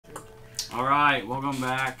Alright, welcome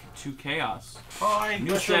back to Chaos. Hi,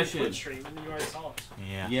 New session. Twitch stream, and you already saw us.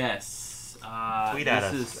 Yeah. Yes. Tweet at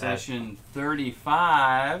us. This is session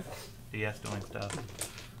 35. DS doing stuff.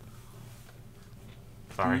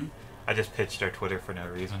 Sorry. I just pitched our Twitter for no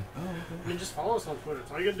reason. Oh, okay. I mean, just follow us on Twitter.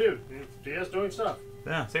 That's all you can do. DS doing stuff.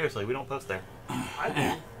 Yeah, seriously, we don't post there. I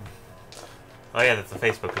do. Oh yeah, that's the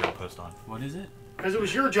Facebook we don't post on. What is it? Because it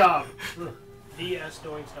was your job. DS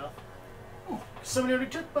doing stuff. Somebody already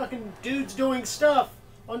took fucking dudes doing stuff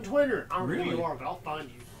on Twitter. I don't know who Really? you are, but I'll find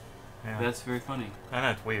you. Yeah. That's very funny. I know,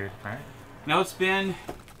 it's weird, right? Now it's been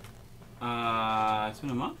a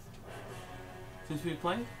month since we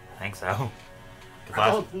played. I think so. 'Cause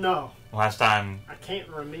I don't know. last time I can't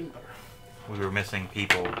remember. we were missing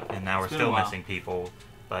people, and now we're It's been still a while. missing people,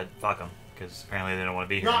 but fuck them, because apparently they don't want to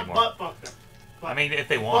be here Not anymore. butt fuck them. I mean, if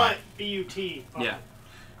they want. But B-U-T. fuck Yeah. them.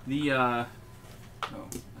 The oh,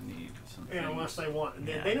 I need something. Yeah, unless they want. And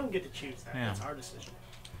Yeah. they don't get to choose that. Yeah. That's our decision.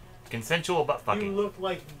 Consensual butt You fucking. look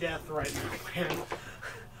like death right now, man.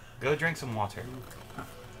 Go drink some water.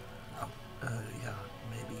 Yeah,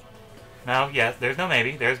 maybe. No, yes, there's no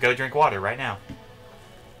maybe. There's go drink water right now.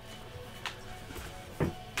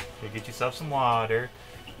 Go get yourself some water.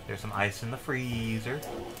 There's some ice in the freezer.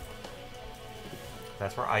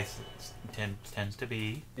 That's where ice tends to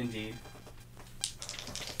be. Indeed.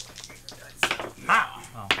 Ha!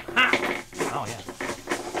 Oh, ha! Oh yeah.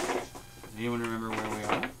 Does anyone remember where we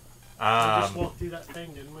are? We just walked through that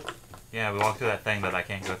thing, didn't we? Yeah, we walked through that thing that I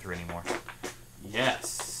can't go through anymore.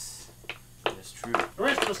 Yes. That's true. The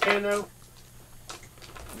rest of us can, though.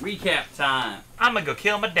 Recap time. I'm gonna go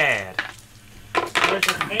kill my dad. The rest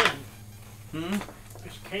of us can. Hmm?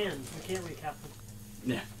 Just can. We can't recap them.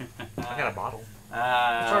 Yeah. I got a bottle. It's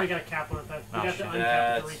already got a cap on it, though. We Oh, got to shit. uncap it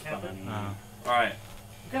That's to recap funny. it. Alright.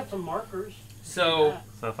 We got some markers. So,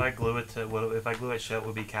 So if I glue it to if I glue it shut,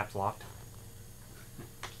 would be caps locked.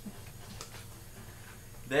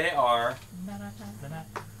 they are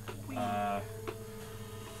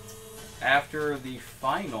after the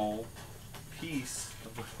final piece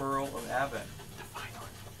of the Pearl of Avon.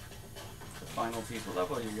 The final piece. What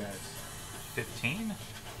level are you guys? 15.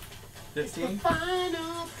 15?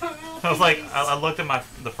 Final I was like, I looked at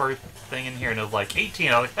the first thing in here and it was like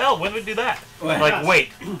 18. I was like, hell, when did we do that? Well, Like, wait,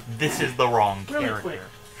 this is the wrong Really character. quick.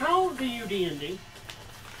 How do you D&D?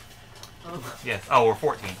 Yes. Oh, we're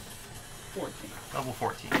 14. 14. Level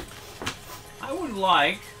 14. I would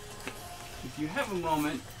like, if you have a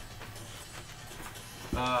moment,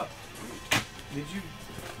 did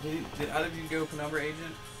either of you go Penumbra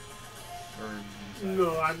Agent? Or did you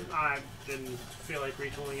decide? No, I didn't feel like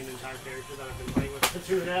retooling an entire character that I've been playing with for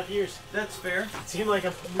 2.5 years. That's fair. It seemed like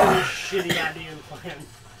a really shitty idea and plan.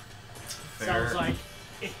 Fair. Sounds like...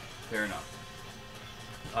 Fair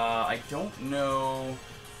enough. I don't know.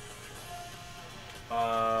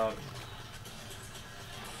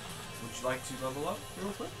 Would you like to level up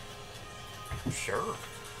real quick? Sure.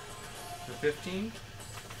 To 15?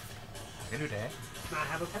 I can do that. Can I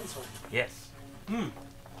have a pencil? Yes.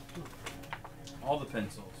 All the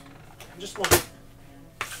pencils. Just one.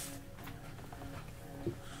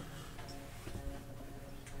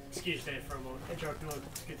 Excuse Dave for a moment. Hey, Joe, if you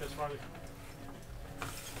want to get this farther.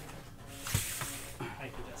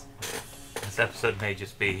 Thank you, Jess. This episode may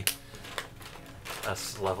just be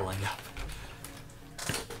us leveling up.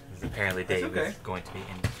 Because apparently That's Dave okay. is going to be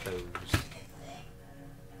indisposed.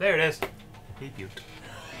 There it is. He puked.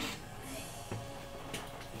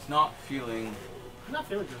 He's not feeling. I'm not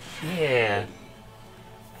feeling good. Yeah.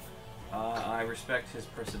 I respect his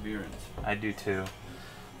perseverance. I do too.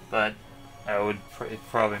 But I would it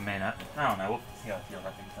probably may not. I don't know. We'll see how I feel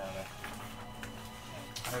about things out of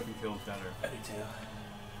I hope he feels better. I do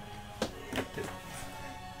too.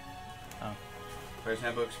 Oh. Player's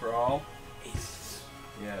handbooks for all? Ace.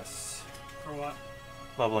 Yes. For what?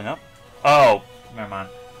 Leveling up? Oh, never mind.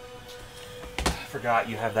 I forgot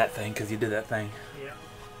you have that thing because you did that thing. Yeah.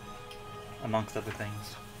 Amongst other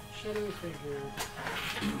things. Shadow figure.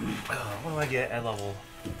 What do I get at level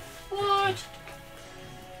What?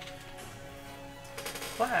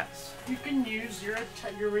 class? You can use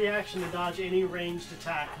your reaction to dodge any ranged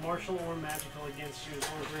attack, martial or magical, against you as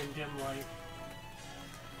long as you're in dim light.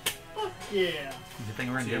 Fuck yeah. Good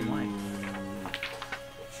thing we're in dim light.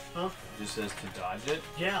 Huh? It just says to dodge it.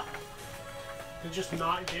 Yeah. To just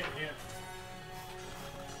not get hit.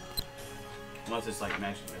 Unless it's like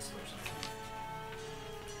magic missile or something.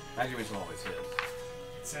 Magic missile always hits.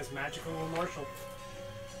 It says magical or martial.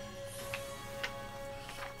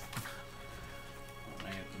 Oh,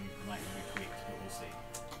 man, it might be tweaked, but we'll see.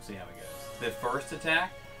 We'll see how it goes. The first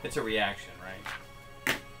attack, it's a reaction,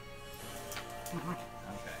 right?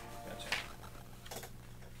 Okay, gotcha.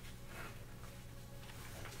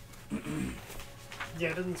 Yeah,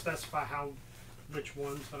 it doesn't specify which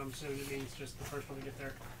ones, but I'm assuming it means just the first one to get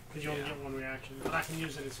there. Because you only get one reaction. But I can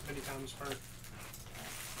use it as many times per,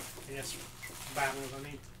 I guess, battle as I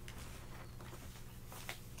need.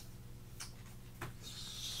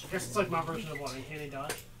 I guess it's like my version of what, Uncanny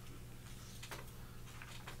Dodge?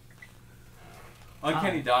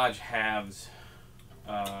 Uncanny Dodge halves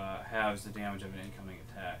the damage of an incoming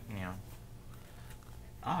attack. Yeah.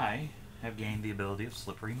 I have gained the ability of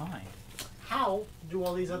Slippery Mind. How do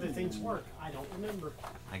all these other things work? I don't remember.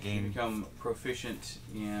 You become proficient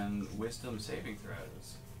in wisdom saving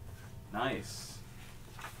throws. Nice.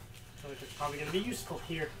 So it's probably going to be useful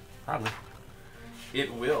here. Probably.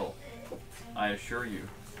 It will. I assure you.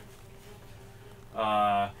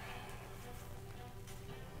 Oh,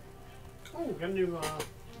 got a new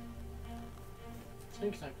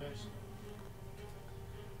Syrinscape dice.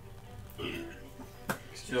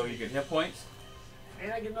 So you get hit points.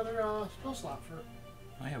 And I get another spell slot for.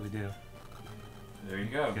 Oh yeah, we do. There you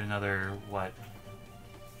go. Get another what?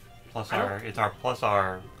 Plus our. It's our plus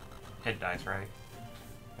our hit dice, right?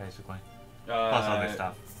 Basically. Plus other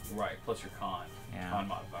stuff. Right. Plus your con. Yeah. Con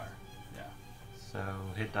modifier. Yeah. So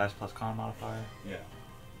hit dice plus con modifier. Yeah.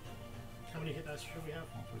 How many hit dice should we have?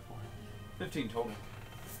 1, 3, 4. 15 total.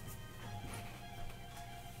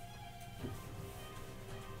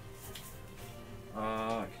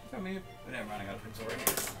 Can you tell me? Never mind, I got a pencil right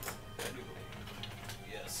here. I do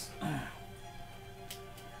believe. Yes.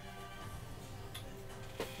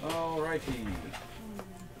 Alrighty.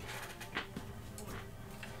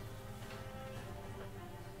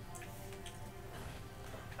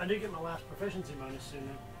 I do get my last proficiency bonus soon,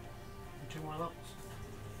 in 2 more levels.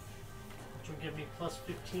 Which will give me plus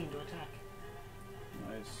 15 to attack.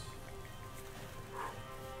 Nice.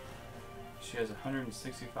 She has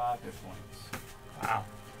 165 hit points. Wow.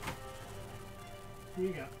 Who you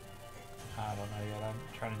got? I don't know yet. I'm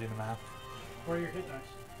trying to do the math. What are your hit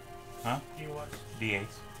dice? Huh? Do you what?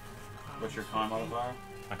 D8s. What's your con modifier?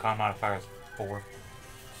 My con modifier is 4.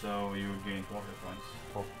 So you would gain 12 hit points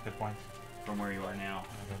 12 hit points. from where you are now.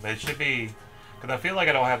 Okay. But it should be, because I feel like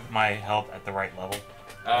I don't have my health at the right level.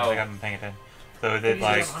 I Oh. think I've been paying attention. So is it You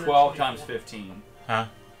like, have 12 times 15. huh?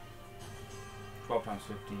 12 times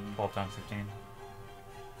 15. 12 times 15.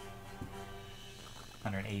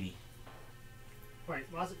 180. Wait,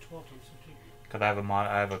 why is it 12 times 15? Because I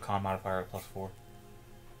have a con modifier of plus 4.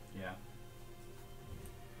 Yeah.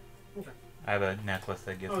 Okay. I have a necklace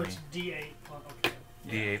that gives Oh, me it's D8. Well, okay.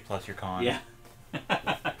 D8 plus your con. Yeah.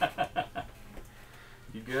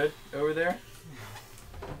 You good over there?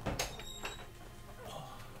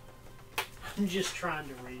 I'm just trying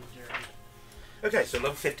to read, Jerry. Okay, so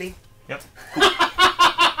level 15. Yep.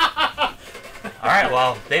 Alright,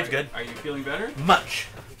 well, Dave's good. Are you feeling better? Much.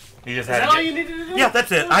 He just Is had that to all you needed to do? Yeah,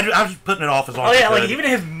 that's it. I was just putting it off as long Oh as yeah, I like could.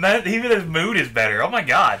 even his mood is better. Oh my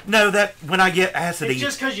god. No, that when I get acid. It's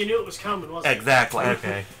just because you knew it was coming, wasn't it? Exactly.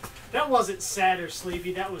 Okay. That wasn't sad or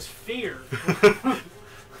sleepy, that was fear.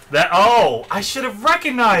 I should have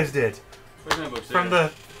recognized it Where's my book? from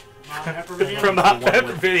the Pepper video? from the hot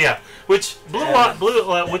pepper video, which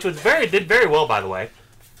which did very well, by the way.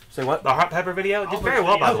 Say what? The hot pepper video did All very those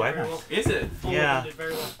well, by videos the way. did very well. Is it? All of Yeah. them did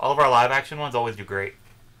very well. All of our live action ones always do great.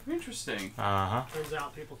 Interesting. Uh huh. Turns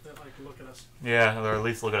out people that like to look at us. Yeah, or at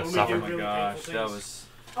least look at us When we suffer. Oh do my really gosh, painful that things. was.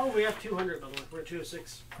 Oh, we have 200 by the way. We're at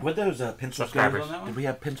 206. What those pencils Subscribers. go? Did we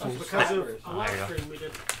have pencils? That's Because of a There live you go. stream we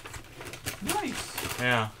did. Nice.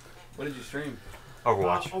 Yeah. What did you stream?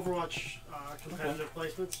 Overwatch. Overwatch competitive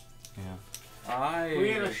placements. Yeah. We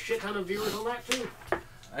had a shit ton of viewers on that too.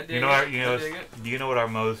 I did. You know what? You know. I dig it. Do you know what our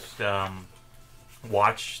most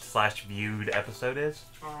watched/viewed episode is?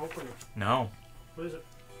 Our opener. No. What is it?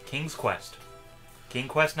 King's Quest. King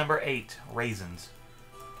Quest number 8. Raisins.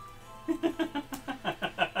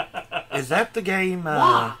 Is that the game?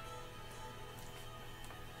 Why?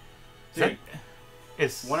 Dude,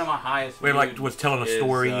 It's one of my highest. Where like viewed was telling a is,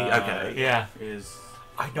 story. Okay. yeah. Is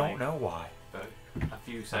I don't like, know why. a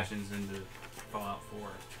few sessions into Fallout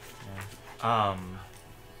 4.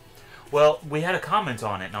 Well, we had a comment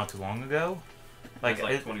on it not too long ago. Like,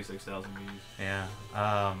 Like, it's like 26,000 views. Yeah.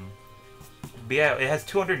 But yeah, it has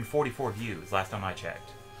 244 views last time I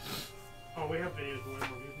checked. Oh, we have videos with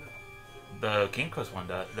more views now. The King Quest one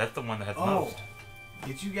does. That's the one that has the Oh. most.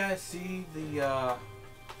 Did you guys see the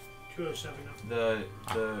 207 now.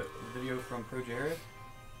 the video from Pro Jared?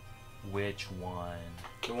 Which one?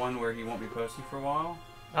 The one where he won't be posting for a while?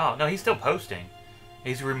 Oh, no, he's still posting.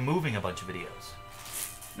 He's removing a bunch of videos.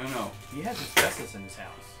 No. He has asbestos in his house.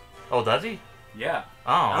 Oh, does he? Yeah.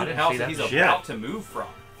 Oh, I the didn't house see that that. he's Shit. about to move from.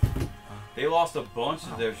 They lost a bunch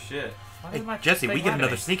of their shit. Why Hey, is my Jesse, we thing get another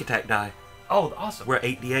lagging? sneak attack die. Oh, awesome. We're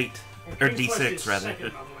 8d8 And or King's Quest d6 is rather.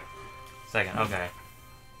 Second, by the way, Second, okay.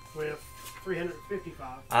 with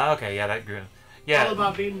 355. Okay, yeah, that grew. Yeah. Followed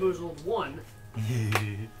by Bean Boozled 1.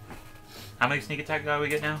 How many sneak attack do we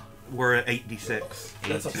get now? We're at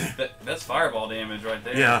 8d6. That's fireball damage right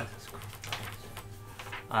there. Yeah.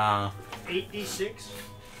 8d6.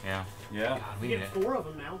 Yeah. Yeah. God, We we get 4 of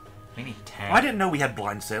them now. need 10. I didn't know we had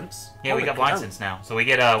blind sense. Yeah, we Holy got blind cow. sense now. So we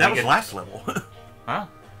get That we was get, last level. Huh?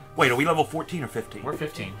 Wait, are we level 14 or 15? We're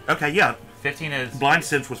 15. Okay, yeah. 15 is. Blind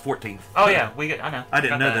sense was 14. Oh yeah, we get. I know. I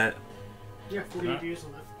didn't Got know that. Yeah, 40 views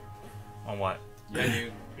on that. On what? Yeah,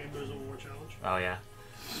 dude. Bean Boozled War Challenge. Oh yeah.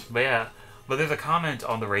 But yeah. But there's a comment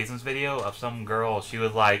on the raisins video of some girl. She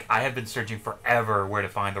was like, "I have been searching forever where to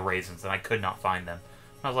find the raisins, and I could not find them."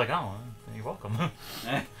 I was like, "Oh, you're welcome.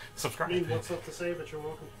 I Subscribe." mean, what's up to say, but you're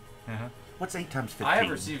welcome. Uh-huh. What's 8 times 15? I have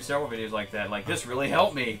received several videos like that. Like, this really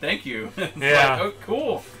helped me. Thank you. It's Yeah. Like, oh,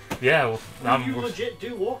 cool. Yeah. Well, You legit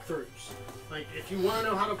do walkthroughs. Like, if you want to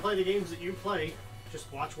know how to play the games that you play,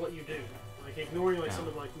 just watch what you do. Like, ignoring like some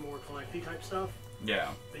of like more collecty type stuff Yeah.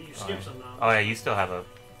 that you skip sometimes. Oh yeah, you still have a.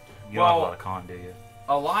 You Well, don't have a lot of con, do you?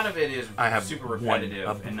 A lot of it is I have super one,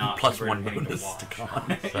 repetitive and not plus super one entertaining bonus watch. to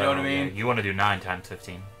con. You know what I mean? Yeah, you want to do 9 times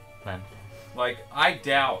 15, then. Like, I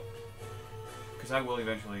doubt, because I will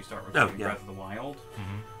eventually start recording yeah. Breath of the Wild.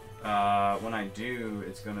 When I do,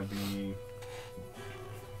 it's going to be...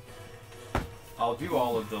 I'll do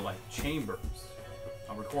all of the, like, chambers.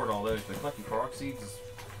 I'll record all those, but collecting Korok seeds is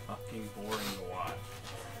fucking boring to watch.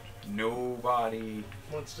 Nobody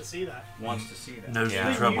Wants to see that. wants to see that. No Yeah.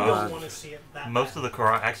 Even trouble. you don't want to see it that Most bad. of the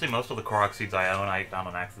Korok seeds I own, I found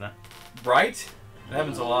on accident. Right? That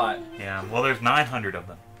happens a lot. Yeah. Well, there's 900 of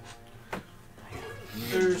them.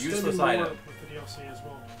 There's Useless gonna be more item. with the DLC as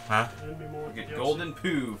well. Huh? There's gonna be more You with the get DLC. golden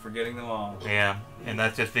poo for getting them all. Yeah. And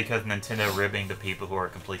that's just because Nintendo ribbing the people who are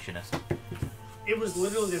completionists. It was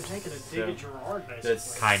literally them taking a dig So, at Gerard, basically.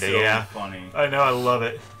 That's Kinda, so yeah. funny. I know. I love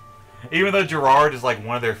it. Even though Gerard is like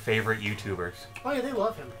one of their favorite YouTubers. Oh yeah, they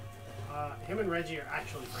love him. Him and Reggie are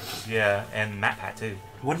actually friends. Yeah, and MatPat too.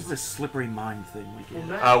 What is this slippery mind thing we Well,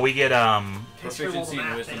 get? Matt, We get takes care of all the Proficiency and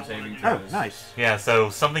math, wisdom they don't saving wanna Oh, throws. nice. yeah. So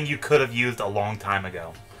something you could have used a long time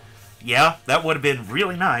ago. Yeah, that would have been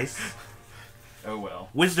really nice. Oh well.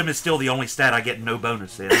 Wisdom is still the only stat I get no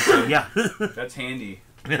bonus in, so yeah. That's handy.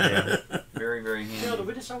 Yeah. Very, very handy. Did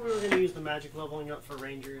we decide we were going to use the magic leveling up for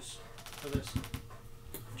Rangers for this?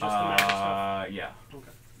 Just the magic stuff? Yeah. Okay.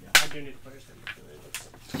 yeah. I do need to play this.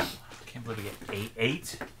 I can't believe we get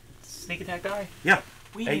 8 sneak attack die. Yeah.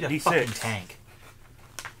 We need a 8d6. fucking tank.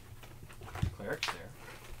 Cleric's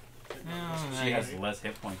there. Oh, She has less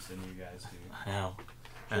hit points than you guys do. I know.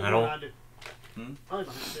 So And what I do don't. I do? Hmm? Probably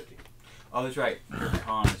 150. Oh, that's right. Her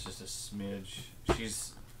con is just a smidge.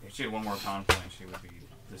 If she had one more con point, she would be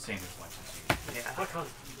the same hit points as Yeah. What con?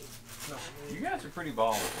 No. you. You guys are pretty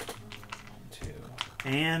ballsy. 2.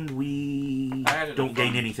 And we I added a don't gain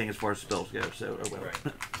fun- anything as far as spells go, so oh well.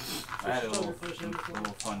 Right. I had a little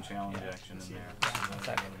fun challenge action in there. So that's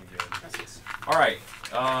gonna be good. That's it. Alright,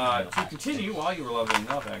 to continue, while you were leveling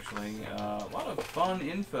up, actually, a lot of fun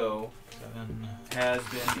info 7. has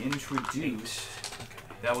been introduced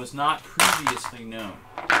that was not previously known.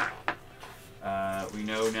 We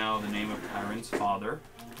know now the name of Chiron's father,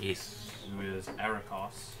 Yes. who is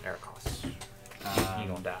Arrakos. Ericos. You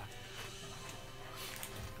gonna die.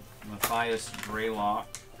 Matthias Greylock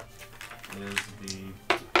is the,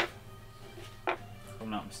 if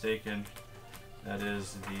I'm not mistaken, that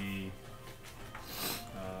is the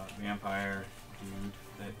vampire dude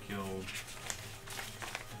that killed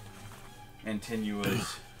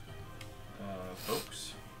Antinua's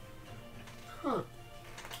folks. Huh.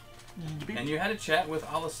 And you had a chat with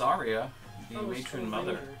Alisaria, the That was matron so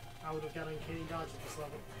mother. rare. I would have gotten Katie Dodge at this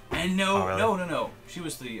level. And no, Oh, really? no. She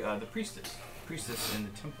was the priestess in the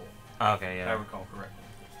temple. Okay, If I yeah. recall correctly.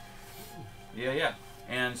 Yeah.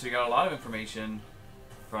 And so you got a lot of information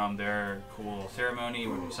from their cool little ceremony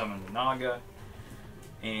where you summoned the Naga,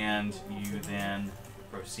 and you then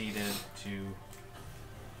proceeded to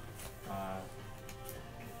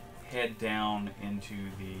head down into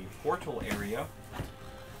the portal area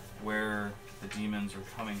where the demons are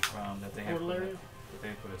coming from. That they have Portal area? that they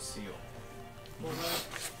put a seal. What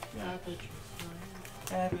was Yeah.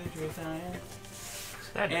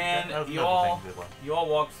 that? And was you another all thing, good one. you all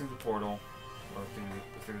walk through the portal, or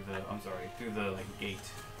through the like gate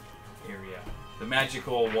area, the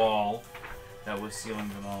magical wall that was sealing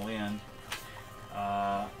them all in.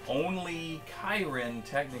 Only Chiron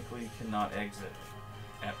technically cannot exit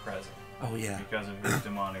at present Oh yeah. because of his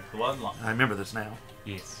demonic bloodline. I remember this now.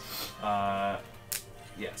 Yes.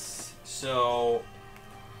 Yes. So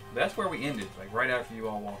that's where we ended, like right after you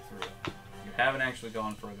all walked through. You haven't actually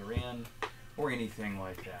gone further in or anything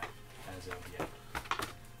like that as of yet.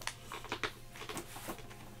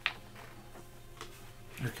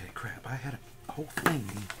 Okay, crap. I had a whole thing.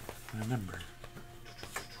 I remember.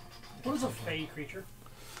 What is a fey creature?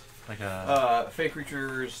 Like a Fey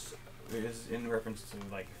creatures is in reference to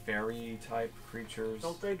like fairy type creatures.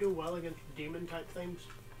 Don't they do well against demon type things?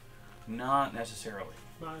 Not necessarily.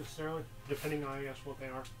 Not necessarily, depending on I guess what they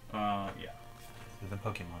are. Yeah. the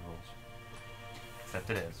Pokemon rules. Except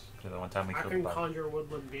it is. The one time we I killed can the bug. conjure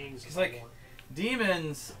woodland beings. It's if I like want.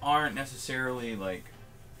 demons aren't necessarily like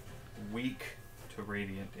weak to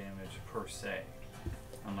radiant damage per se,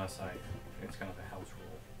 unless it's kind of a house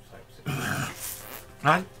rule type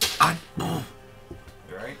situation.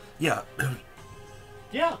 You right? Yeah.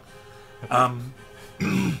 Yeah.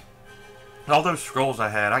 All those scrolls I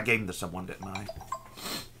had, I gave them to someone, didn't I?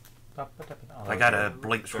 I got a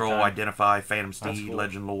blink scroll, time. identify, phantom That's steed, cool.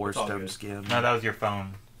 legend lore, It's all stone good. skin. No, that was your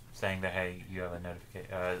phone saying that, hey, you have a notification.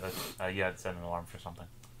 You had to set an alarm for something.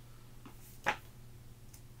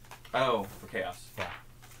 Oh, for chaos. Yeah.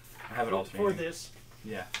 I have it all For this.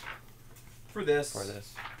 Yeah. For this. For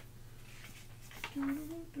this.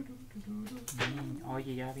 All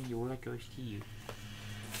you have in your world goes to you.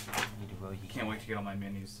 Can't wait to get all my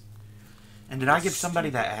minis. And did I give somebody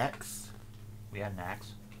that axe? We had an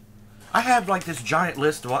axe. I have like this giant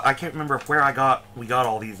list of, I can't remember where we got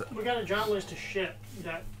all these. We got a giant list of shit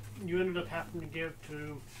that you ended up having to give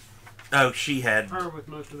to Oh, she had. her with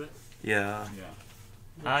most of it. Yeah. Yeah.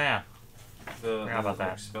 Oh, yeah. The Forgot about like,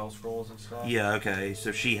 that. spell scrolls and stuff. Yeah, okay.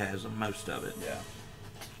 So she has most of it. Yeah.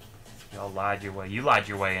 Y'all lied your way. You lied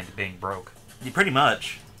your way into being broke. Yeah, pretty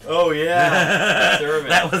much. Oh yeah. Servant.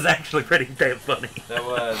 That was actually pretty damn funny. That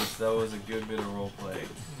was a good bit of role play.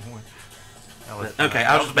 That was, Okay,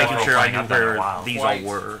 I was just making sure I knew I've done it in a where while. these all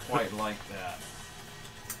were. Quite like that.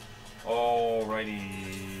 Alrighty.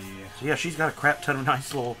 So yeah, she's got a crap ton of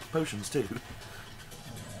nice little potions too.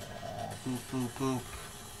 Boop, boop, boop.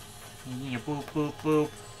 Yeah, boop, boop, boop.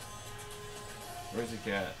 Where's the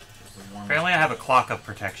cat? Apparently I have a clock of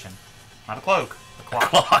protection. Not a cloak. A clock.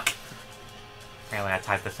 Clock. Apparently I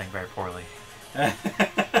typed this thing very poorly. That's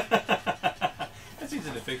easy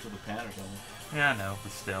to fix with a pen or something. Yeah, I know,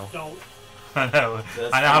 but still. Don't. I know.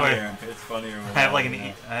 That's I know how funnier. It's funnier. I have like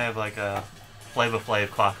I have like a Flavor Flav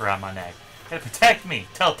clock around my neck. It'll protect me.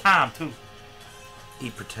 Tell time too. He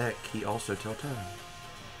protect, he also tell time.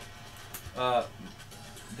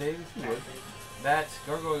 Dave, if you would, that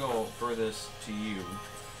gargoyle furthest to you,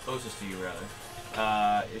 closest to you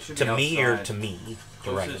rather, it should be To me outside, or to me?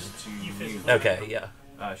 closest to You you. physically. Okay,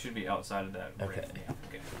 yeah. Should be outside of that. Okay. ring.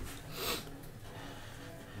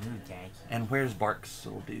 Yeah, okay. And where's Bark's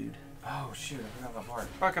little dude? Oh shoot! I forgot about Bart.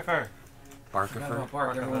 Bark of her. I forgot Barkifer? about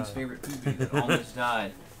Bart. Everyone's favorite poopy that almost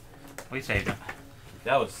died. We saved him.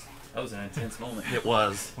 That was an intense moment. It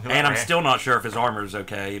was. We And I'm were. still not sure if his armor's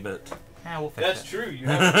okay, but Yeah, we'll fix That's it. true. You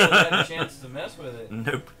haven't really had a chance to mess with it.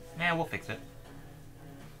 nope. Yeah, we'll fix it.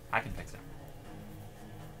 I can fix it.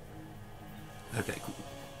 Okay, cool.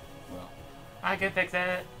 Well, I can fix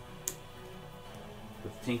it.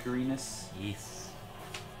 with tinkeriness. Yes.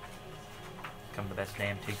 Become the best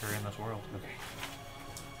damn tinker in this world. Okay.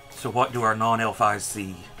 So what do our non-elf eyes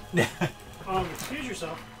see? Excuse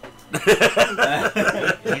yourself. He's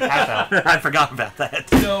half out. I forgot about that.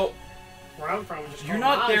 So Where I'm from, we just you're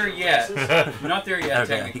call not them there eyes yet. or places. You're not there yet,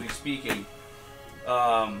 Okay. technically speaking.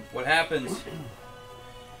 What happens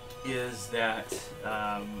is that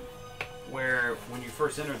when you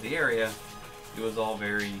first entered the area, it was all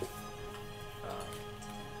very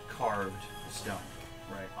carved stone,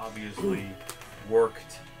 right? Obviously,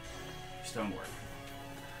 worked stonework.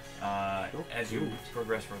 As you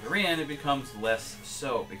progress further in, it becomes less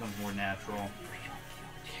so. It becomes more natural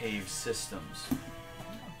cave systems.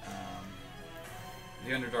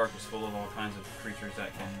 The Underdark is full of all kinds of creatures that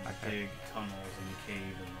can dig tunnels and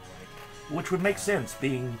cave and the like. Which would make sense,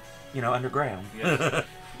 being, underground. Yes.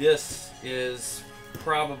 This is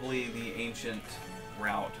probably the ancient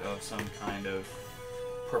route of some kind of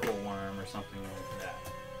purple worm or something like that.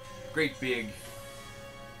 Great big,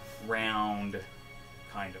 round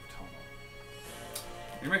kind of tunnel.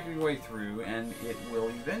 You're making your way through, and it will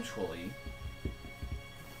eventually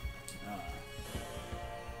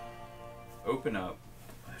open up.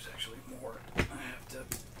 There's actually more. I have to.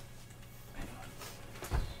 Hang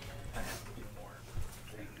on. I have to do more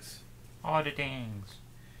things. All the things.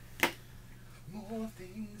 More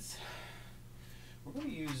things. We're going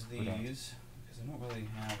to use these because I don't really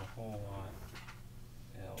have a whole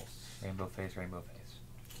lot else. Rainbow face, rainbow face.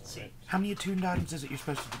 See. How many attuned items is it you're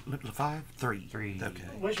supposed to limit to 5? 3. 3. Okay.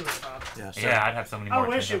 I wish it was 5. Yeah, so Yeah, I'd have so many I more.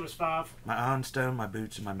 wish too. it was 5. my Ion Stone, my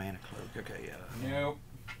boots, and my Mana Cloak. Okay, yeah. Nope.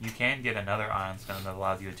 You can get another Ion Stone that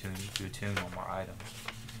allows you to attune one more item.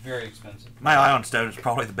 Very expensive. My Ion Stone is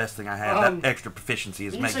probably the best thing I have. That extra proficiency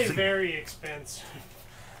is You say amazing. very expensive.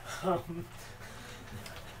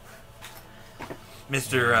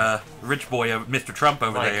 Mr. Rich Boy, Mr. Trump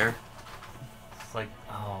over Like- there. It's like,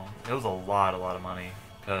 oh, it was a lot of money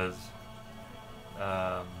because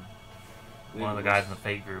one of the guys in the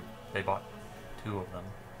Fate group, they bought 2 of them.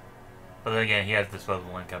 But then again, he has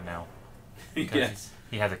disposable income now. Yes.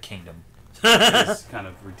 He has a kingdom. It's kind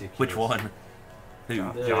of ridiculous. Which one?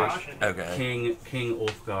 Who? The Josh. Okay. King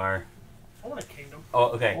Ulfgar. I want a kingdom. Oh,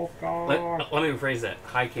 okay. Oh, Let me rephrase that.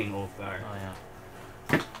 Hi, King Ulfgar.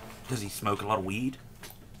 Oh Does he smoke a lot of weed?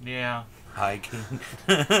 yeah. Hi, King.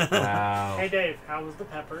 Wow. Hey Dave, how was the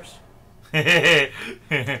peppers? Yeah.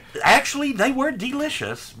 Actually, they were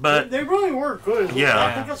delicious, but They really were good. Yeah.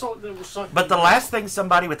 I think that's what that was sucking. the last thing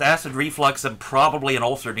somebody with acid reflux and probably an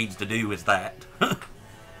ulcer needs to do is that.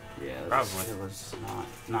 Yeah, Probably. It was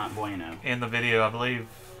not bueno. In the video,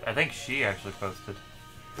 I think she actually posted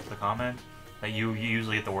the comment that you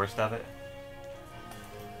usually get the worst of it.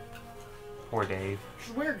 Poor Dave. It's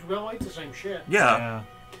weird because we all ate the same shit. Yeah.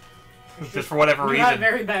 It's Just for whatever we had reason.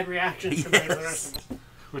 very bad reactions compared to the Yes. rest of us.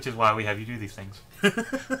 Which is why we have you do these things.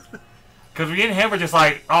 Because we and him were just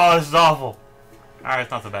like, oh, this is awful. Alright,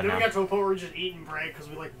 it's not so bad Then now. we got to a point where we're just eating bread because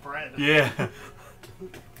we like bread. Yeah.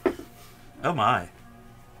 Oh my.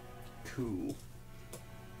 Cool.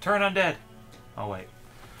 Turn undead. Oh, wait.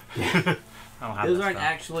 I don't have Those that aren't stuff.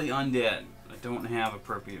 actually undead. I don't have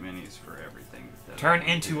appropriate minis for everything. that Turn I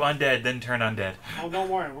into do. undead, then turn undead. Oh, don't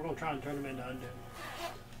worry. We're going to try and turn them into undead.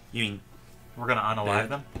 You mean We're gonna unalive Dead.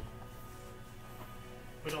 them.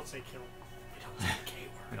 We don't say kill.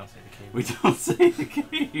 We don't say the K word. We don't say the K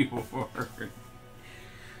word. We don't say the K word.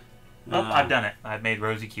 Oh, I've done it. I've made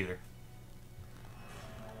Rosie cuter.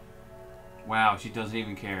 Wow, she doesn't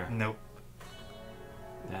even care. Nope.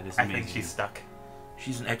 That is I amazing. think she's stuck.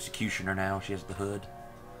 she's an executioner now? She has the hood.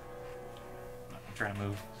 I'm trying to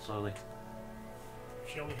move slowly.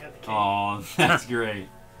 She only had the cape. Oh, that's great.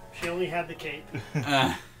 She only had the cape.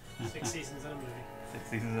 Uh, 6 seasons in a movie. 6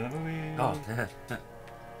 seasons in a movie. Oh,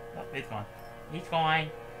 Oh, it's gone. It's gone.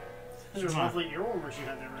 Those are lovely ear warmers you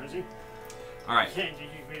had there, Rosie. all right. Yeah, did you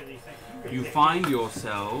really think? You find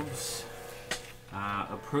yourselves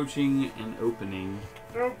approaching an opening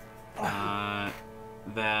Nope.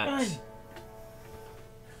 that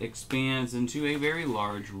expands into a very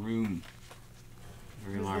large room.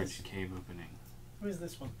 Very Who's large this? cave opening. Who is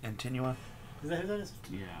this one? Antinua. Is that who that is?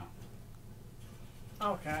 Yeah.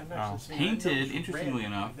 Oh, okay. I've actually seen that. Painted, It's interestingly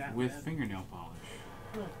red, enough, that with red. fingernail polish.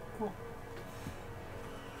 Oh, cool.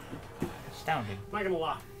 Astounding. I'm not gonna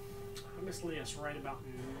lie. I miss Leas right about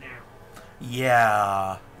now.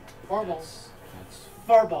 Yeah. Farball. That's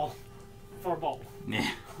Farball. Farball.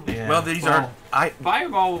 yeah. Yeah. Well, these are.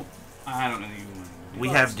 Fireball. I don't know. We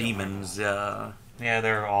Well, have it's still demons. Yeah,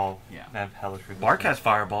 they're all Yeah. have hellish resistance. Mark has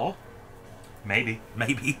fireball. Maybe.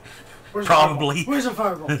 Maybe. Where's Probably. The Where's the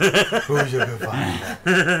fireball? Who's your good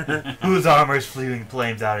find? Whose armor is fleeing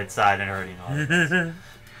flames out inside and hurting all?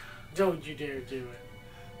 Don't you dare do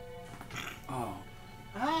it. Oh,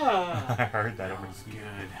 Ah. I heard that that over. was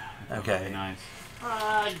good. Okay. Very nice.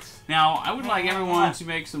 Ah. Now, I would like everyone to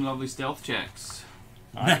make some lovely stealth checks,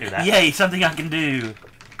 I can do that. Yay! Something I can do.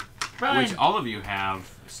 which all of you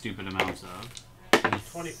have stupid amounts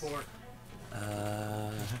of. 24.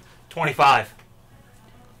 25.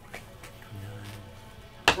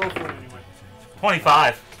 Roll for it anyway.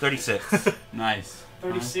 25. 36. Nice.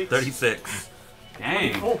 36. 36.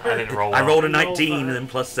 Dang. 24. I didn't roll I well. rolled a You rolled 19 and fine. then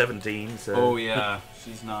plus 17. So. Oh yeah,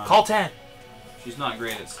 she's not. Call 10. She's not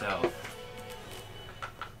great at stealth. But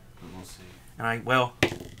we'll see. And I well,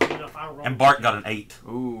 Enough, I rolled and Bart a got an 8.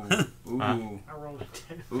 Ooh, ooh, I rolled a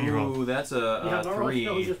 10. You rolled. ooh. That's a Yeah, my roll has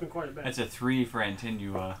 3. just been quite a bit. That's a 3 for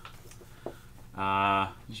Antinua.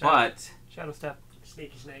 But Shadow step.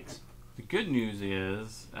 Sneaky snakes. the good news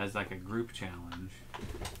is, as like a group challenge,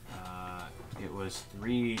 it was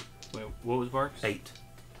 3. Wait, what was Barks? 8.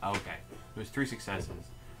 Oh, okay, it was 3 successes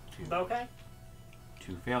to Okay.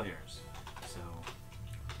 2 failures. So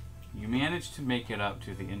you managed to make it up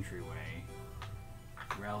to the entryway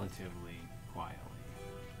relatively quietly.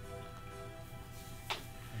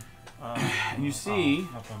 And you see.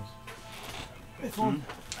 my phone's. It's one.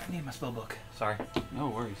 I need my spell book. Sorry. No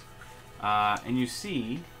worries. And you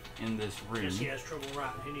see in this room. Yes, he has trouble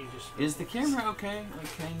writing. He needs just. Is the camera okay?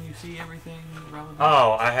 Like, can you see everything relevant?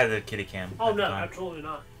 Oh, I had the kitty cam. Oh at the no, time. absolutely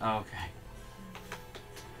not. Okay.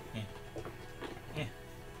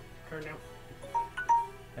 turn now.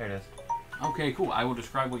 There it is. Okay, cool. I will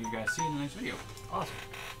describe what you guys see in the next video. Awesome.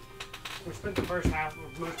 We spent the first half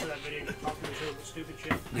of most of that video talking to about stupid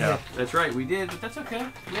shit. Yeah. That's right, we did, but that's okay.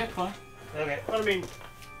 We had fun. Okay. But I mean,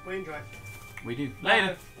 we enjoy. We do.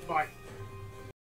 Later. Bye.